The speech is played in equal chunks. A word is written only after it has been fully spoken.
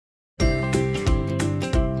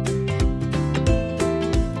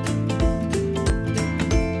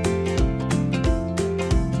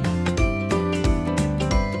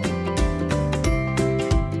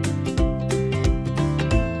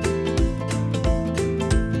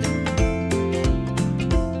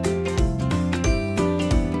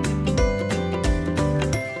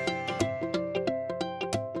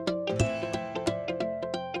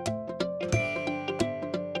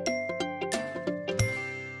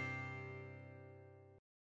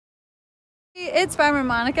it's Farmer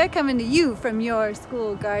Monica coming to you from your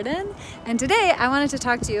school garden. And today I wanted to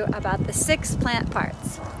talk to you about the 6 plant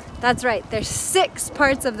parts. That's right, there's 6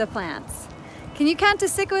 parts of the plants. Can you count to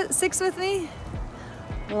 6 with me?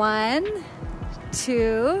 1,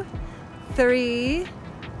 2, 3,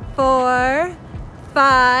 4,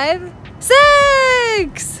 5,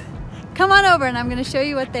 6! Come on over and I'm going to show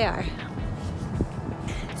you what they are.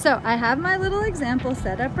 So I have my little example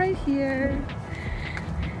set up right here.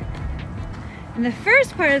 And the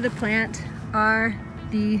first part of the plant are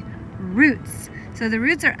the roots. So the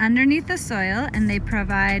roots are underneath the soil and they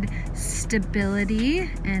provide stability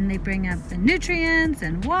and they bring up the nutrients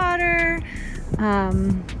and water.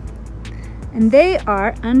 And they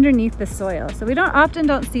are underneath the soil. So we often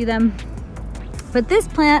don't see them. But this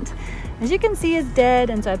plant, as you can see, is dead,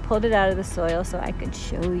 and so I pulled it out of the soil so I could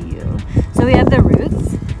show you. So we have the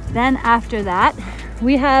roots. Then after that,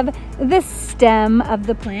 we have the stem of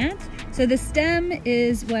the plant. So the stem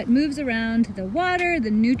is what moves around the water,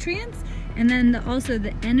 the nutrients, and then also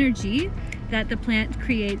the energy that the plant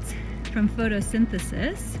creates from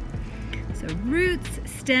photosynthesis. So roots,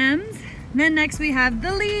 stems. Then next we have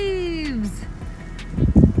the leaves.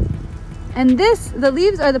 And the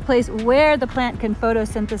leaves are the place where the plant can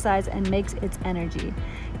photosynthesize and makes its energy.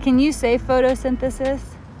 Can you say photosynthesis?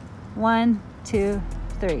 1, 2,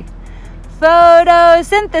 3.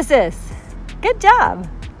 Photosynthesis. Good job.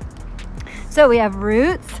 So we have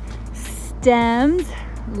roots, stems,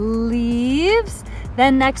 leaves.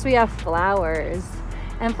 Then next we have flowers.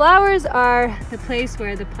 And flowers are the place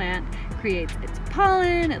where the plant creates its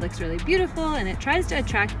pollen. It looks really beautiful and it tries to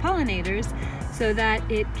attract pollinators so that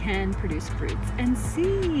it can produce fruits and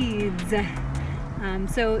seeds.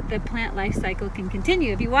 So the plant life cycle can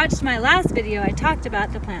continue. If you watched my last video, I talked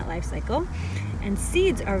about the plant life cycle, and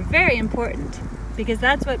seeds are very important because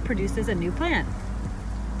that's what produces a new plant.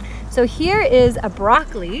 So here is a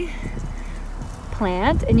broccoli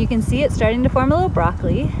plant, and you can see it starting to form a little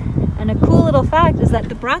broccoli. And a cool little fact is that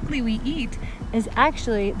the broccoli we eat is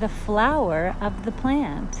actually the flower of the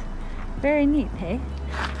plant. Very neat, hey?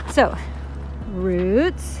 So,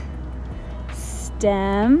 roots,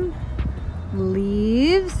 stem,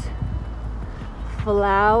 leaves,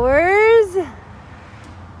 flowers,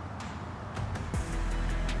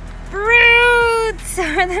 fruits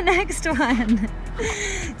are the next one.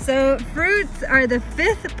 So fruits are the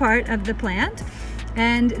 5th part of the plant,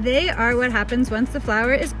 and they are what happens once the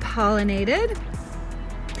flower is pollinated.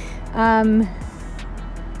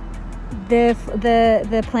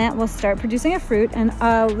 The plant will start producing a fruit, and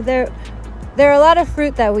there are a lot of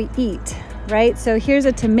fruit that we eat, right? So here's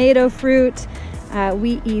a tomato fruit.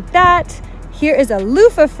 We eat that. Here is a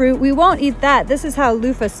loofah fruit. We won't eat that. This is how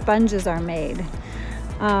loofah sponges are made.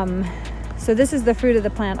 So this is the fruit of the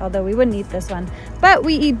plant, although we wouldn't eat this one. But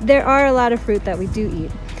there are a lot of fruit that we do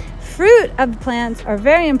eat. Fruit of plants are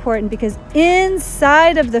very important because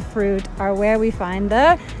inside of the fruit are where we find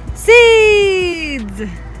the seeds.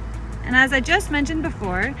 And as I just mentioned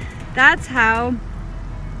before, that's how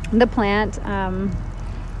the plant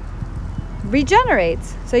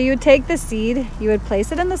regenerates. So you would take the seed, you would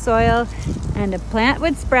place it in the soil, and a plant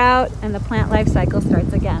would sprout, and the plant life cycle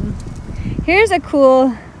starts again. Here's a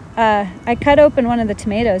cool, I cut open one of the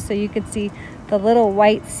tomatoes so you could see the little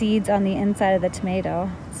white seeds on the inside of the tomato.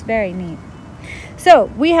 It's very neat. So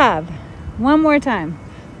we have, one more time,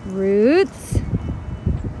 roots,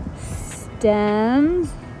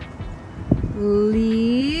 stems,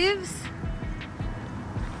 leaves,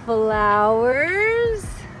 flowers.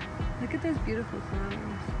 Look at those beautiful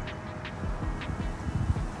flowers.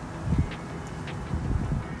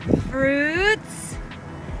 Fruits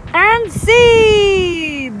and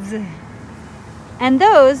seeds. And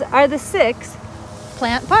those are the 6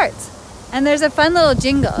 plant parts. And there's a fun little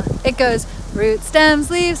jingle. It goes roots, stems,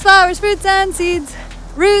 leaves, flowers, fruits, and seeds.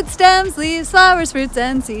 Roots, stems, leaves, flowers, fruits,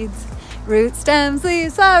 and seeds. Roots, stems,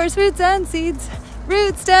 leaves, flowers, fruits, and seeds.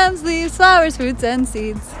 Roots, stems, leaves, flowers, fruits, and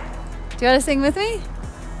seeds. Do you want to sing with me?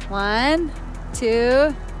 1,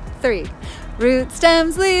 2, 3. Roots,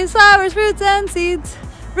 stems, leaves, flowers, fruits, and seeds.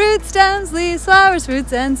 Roots, stems, leaves, flowers,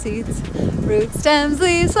 fruits, and seeds. Roots, stems,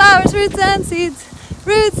 leaves, flowers, fruits, and seeds.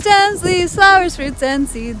 Roots, stems, leaves, flowers, fruits, and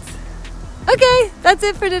seeds. Okay, that's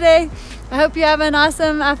it for today. I hope you have an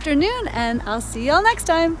awesome afternoon, and I'll see y'all next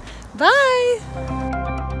time. Bye!